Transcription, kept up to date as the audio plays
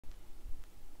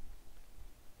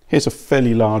Here's a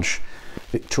fairly large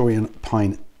Victorian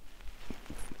pine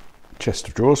chest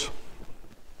of drawers.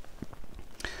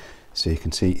 So you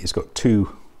can see it's got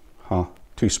two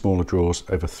smaller drawers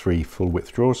over 3 full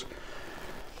width drawers,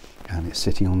 and it's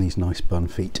sitting on these nice bun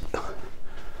feet.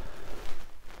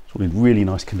 It's all in really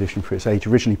nice condition for its age.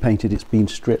 Originally painted, it's been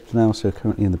stripped now, so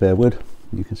currently in the bare wood.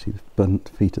 You can see the bun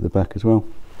feet at the back as well.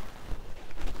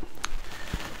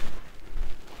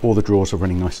 All the drawers are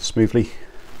running nice and smoothly,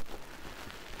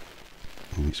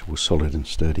 and it's all solid and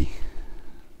sturdy.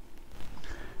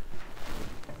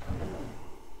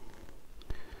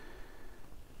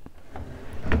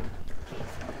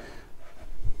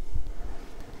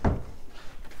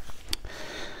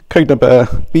 Code number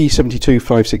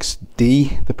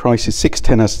B7256D. The price is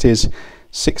 $610 as it is,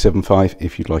 $675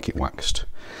 if you'd like it waxed.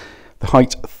 The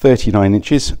height 39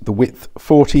 inches, the width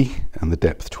 40 and the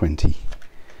depth 20.